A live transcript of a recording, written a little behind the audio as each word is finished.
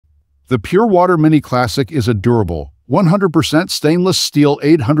The Pure Water Mini Classic is a durable, 100% stainless steel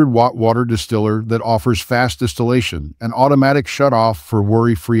 800-watt water distiller that offers fast distillation and automatic shut-off for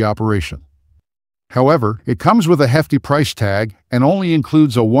worry-free operation. However, it comes with a hefty price tag and only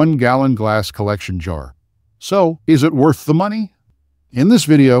includes a 1-gallon glass collection jar. So, is it worth the money? In this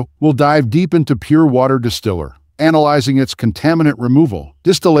video, we'll dive deep into Pure Water Distiller, analyzing its contaminant removal,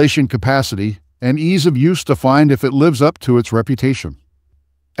 distillation capacity, and ease of use to find if it lives up to its reputation.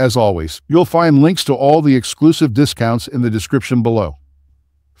 As always, you'll find links to all the exclusive discounts in the description below.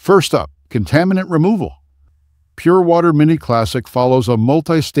 First up, contaminant removal. Pure Water Mini Classic follows a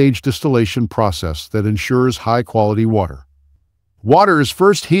multi-stage distillation process that ensures high-quality water. Water is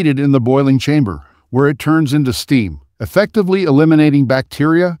first heated in the boiling chamber, where it turns into steam, effectively eliminating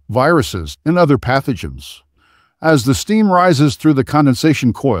bacteria, viruses, and other pathogens. As the steam rises through the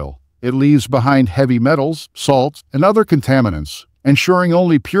condensation coil, it leaves behind heavy metals, salts, and other contaminants, ensuring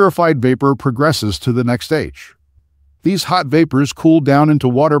only purified vapor progresses to the next stage. These hot vapors, cooled down into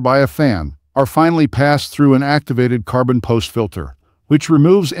water by a fan, are finally passed through an activated carbon post-filter, which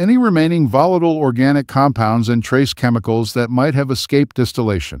removes any remaining volatile organic compounds and trace chemicals that might have escaped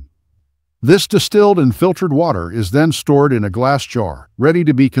distillation. This distilled and filtered water is then stored in a glass jar, ready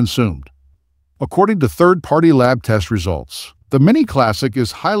to be consumed. According to third-party lab test results, the Mini Classic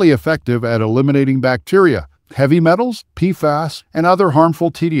is highly effective at eliminating bacteria, heavy metals, PFAS, and other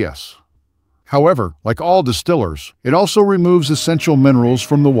harmful TDS. However, like all distillers, it also removes essential minerals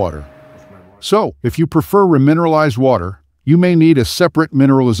from the water. So, if you prefer remineralized water, you may need a separate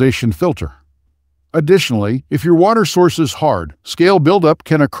mineralization filter. Additionally, if your water source is hard, scale buildup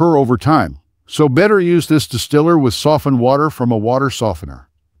can occur over time, so better use this distiller with softened water from a water softener.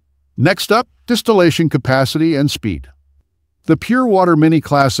 Next up, distillation capacity and speed. The Pure Water Mini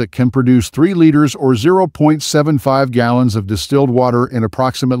Classic can produce 3 liters or 0.75 gallons of distilled water in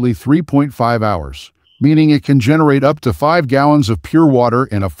approximately 3.5 hours, meaning it can generate up to 5 gallons of pure water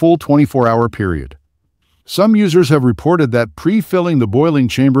in a full 24-hour period. Some users have reported that pre-filling the boiling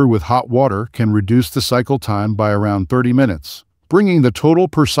chamber with hot water can reduce the cycle time by around 30 minutes, bringing the total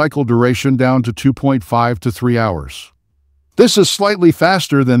per cycle duration down to 2.5 to 3 hours. This is slightly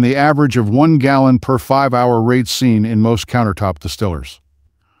faster than the average of 1 gallon per 5-hour rate seen in most countertop distillers.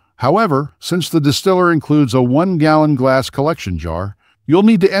 However, since the distiller includes a 1-gallon glass collection jar, you'll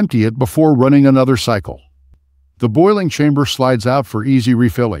need to empty it before running another cycle. The boiling chamber slides out for easy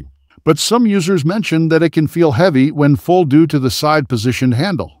refilling, but some users mention that it can feel heavy when full due to the side-positioned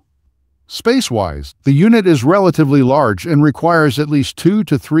handle. Space-wise, the unit is relatively large and requires at least 2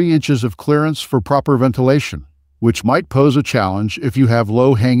 to 3 inches of clearance for proper ventilation, which might pose a challenge if you have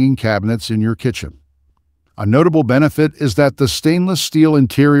low-hanging cabinets in your kitchen. A notable benefit is that the stainless steel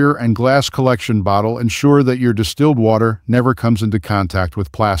interior and glass collection bottle ensure that your distilled water never comes into contact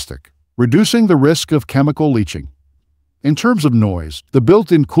with plastic, reducing the risk of chemical leaching. In terms of noise, the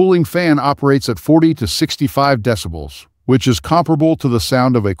built-in cooling fan operates at 40 to 65 decibels, which is comparable to the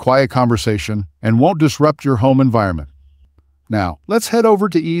sound of a quiet conversation and won't disrupt your home environment. Now, let's head over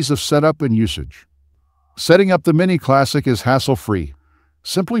to ease of setup and usage. Setting up the Mini Classic is hassle-free.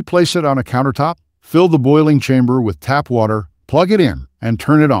 Simply place it on a countertop, fill the boiling chamber with tap water, plug it in, and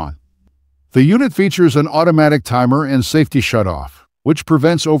turn it on. The unit features an automatic timer and safety shutoff, which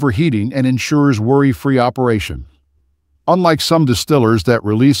prevents overheating and ensures worry-free operation. Unlike some distillers that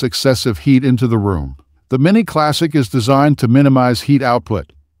release excessive heat into the room, the Mini Classic is designed to minimize heat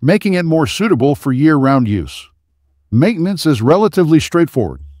output, making it more suitable for year-round use. Maintenance is relatively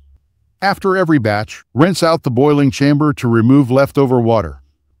straightforward. After every batch, rinse out the boiling chamber to remove leftover water.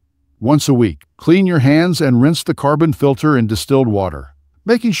 Once a week, clean your hands and rinse the carbon filter in distilled water,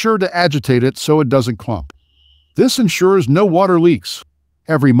 making sure to agitate it so it doesn't clump. This ensures no water leaks.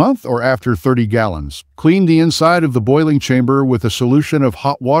 Every month or after 30 gallons, clean the inside of the boiling chamber with a solution of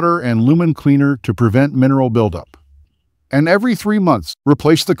hot water and lumen cleaner to prevent mineral buildup. And every 3 months,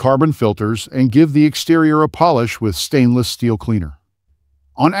 replace the carbon filters and give the exterior a polish with stainless steel cleaner.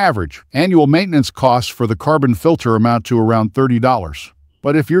 On average, annual maintenance costs for the carbon filter amount to around $30.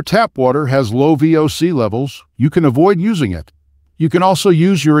 But if your tap water has low VOC levels, you can avoid using it. You can also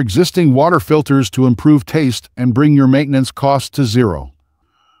use your existing water filters to improve taste and bring your maintenance costs to zero.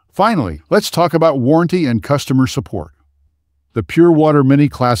 Finally, let's talk about warranty and customer support. The Pure Water Mini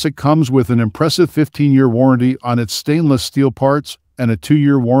Classic comes with an impressive 15-year warranty on its stainless steel parts and a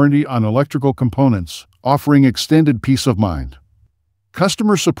 2-year warranty on electrical components, offering extended peace of mind.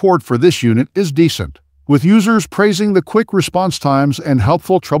 Customer support for this unit is decent, with users praising the quick response times and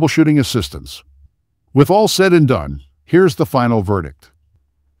helpful troubleshooting assistance. With all said and done, here's the final verdict.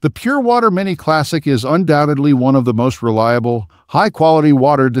 The Pure Water Mini Classic is undoubtedly one of the most reliable, high-quality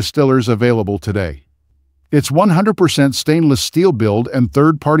water distillers available today. Its 100% stainless steel build and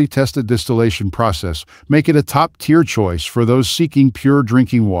third-party tested distillation process make it a top-tier choice for those seeking pure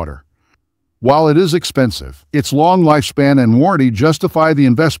drinking water. While it is expensive, its long lifespan and warranty justify the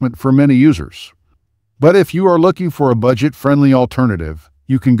investment for many users. But if you are looking for a budget-friendly alternative,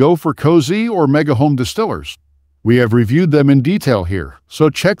 you can go for Cozy or Mega Home Distillers. We have reviewed them in detail here, so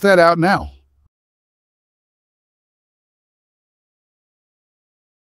check that out now.